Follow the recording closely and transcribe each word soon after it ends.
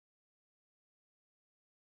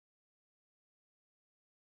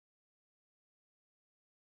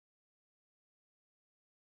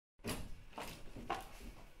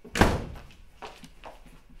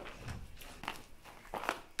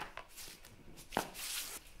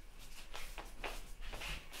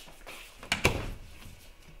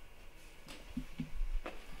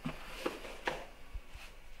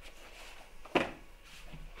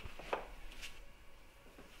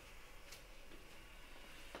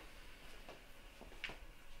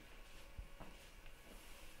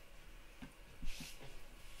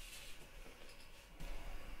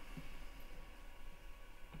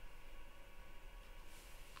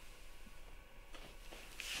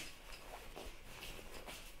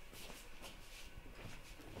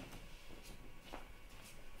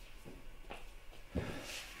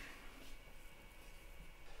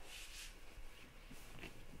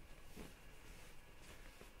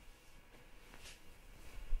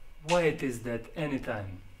why it is that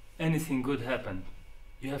anytime anything good happen,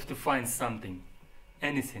 you have to find something,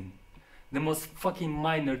 anything, the most fucking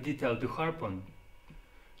minor detail to harp on,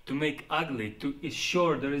 to make ugly, to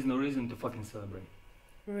ensure there is no reason to fucking celebrate.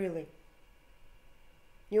 Really?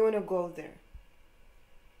 You wanna go there?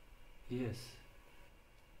 Yes.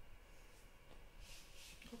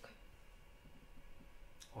 Okay.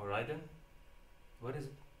 Alright then. What is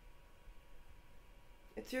it?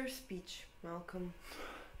 It's your speech, Malcolm.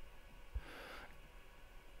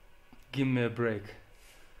 Give me a break.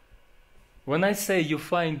 When I say you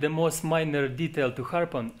find the most minor detail to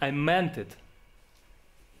harp on, I meant it.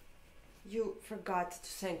 You forgot to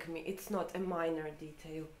thank me. It's not a minor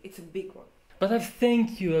detail, it's a big one. But I've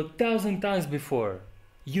thanked you 1,000 times before.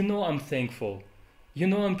 You know I'm thankful. You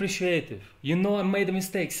know I'm appreciative. You know I made a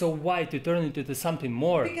mistake, so why to turn it into something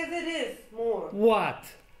more? Because it is more. What?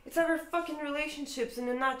 It's our fucking relationships in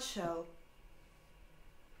a nutshell.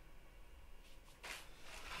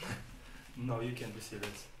 No, you can't be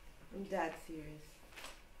serious. I'm that serious.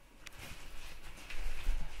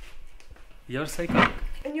 You're psychotic.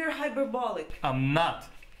 And you're hyperbolic. I'm not.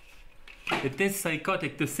 It is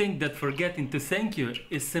psychotic to think that forgetting to thank you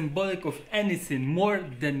is symbolic of anything more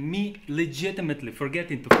than me legitimately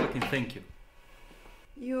forgetting to fucking thank you.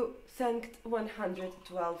 You thanked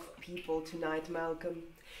 112 people tonight, Malcolm.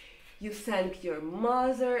 You thanked your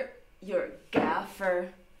mother, your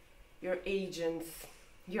gaffer, your agents,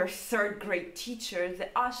 your third-grade teacher, the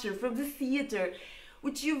usher from the theater,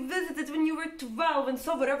 which you visited when you were 12 and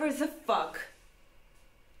saw whatever the fuck.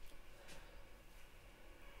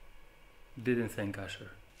 Didn't thank Usher.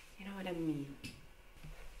 You know what I mean?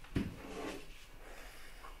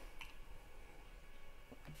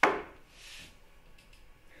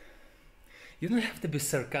 You don't have to be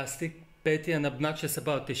sarcastic, petty and obnoxious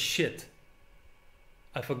about this shit.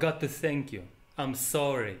 I forgot to thank you. I'm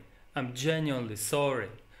sorry. I'm genuinely sorry.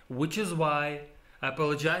 Which is why I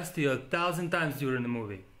apologized to you 1,000 times during the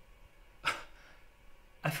movie.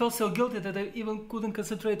 I felt so guilty that I even couldn't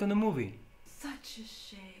concentrate on the movie. Such a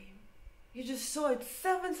shame. You just saw it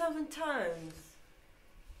 7,000 times.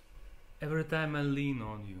 Every time I leaned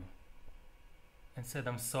on you and said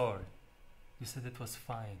I'm sorry, you said it was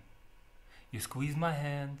fine. You squeezed my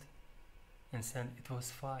hand and said it was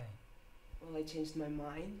fine. Well, I changed my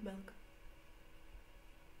mind, Malcolm.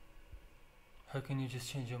 How can you just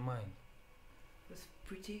change your mind? It was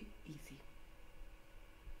pretty easy.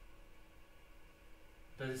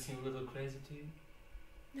 Does it seem a little crazy to you?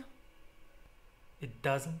 No. It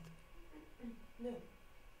doesn't? No.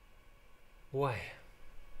 Why?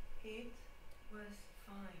 It was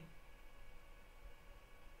fine.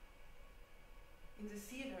 In the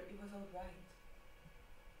theater, it was alright.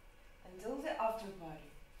 Until the after party,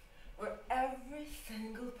 where every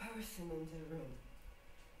single person in the room,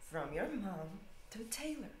 from your mom to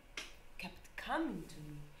Taylor, kept coming to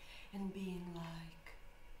me and being like,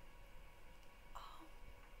 "Oh,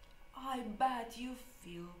 I bet you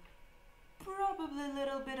feel probably a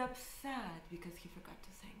little bit upset because he forgot to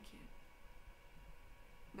thank you.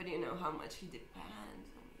 But you know how much he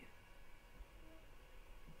depends on you."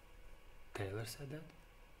 Taylor said that?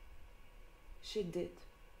 She did.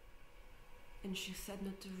 And she said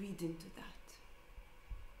not to read into that.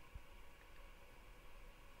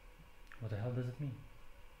 What the hell does it mean?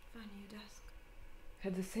 Funny you'd ask.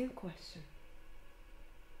 Had the same question.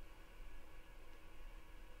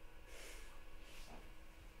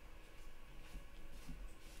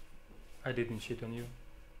 I didn't cheat on you.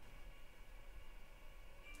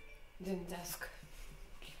 Didn't ask.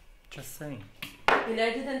 Just saying. And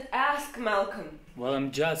I didn't ask, Malcolm. Well,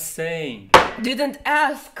 I'm just saying. Didn't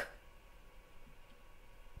ask.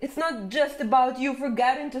 It's not just about you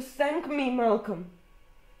forgetting to thank me, Malcolm.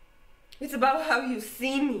 It's about how you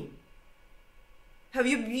see me. How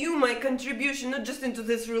you view my contribution, not just into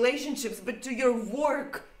these relationships, but to your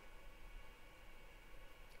work.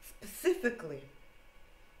 Specifically,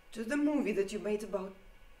 to the movie that you made about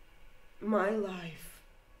my life.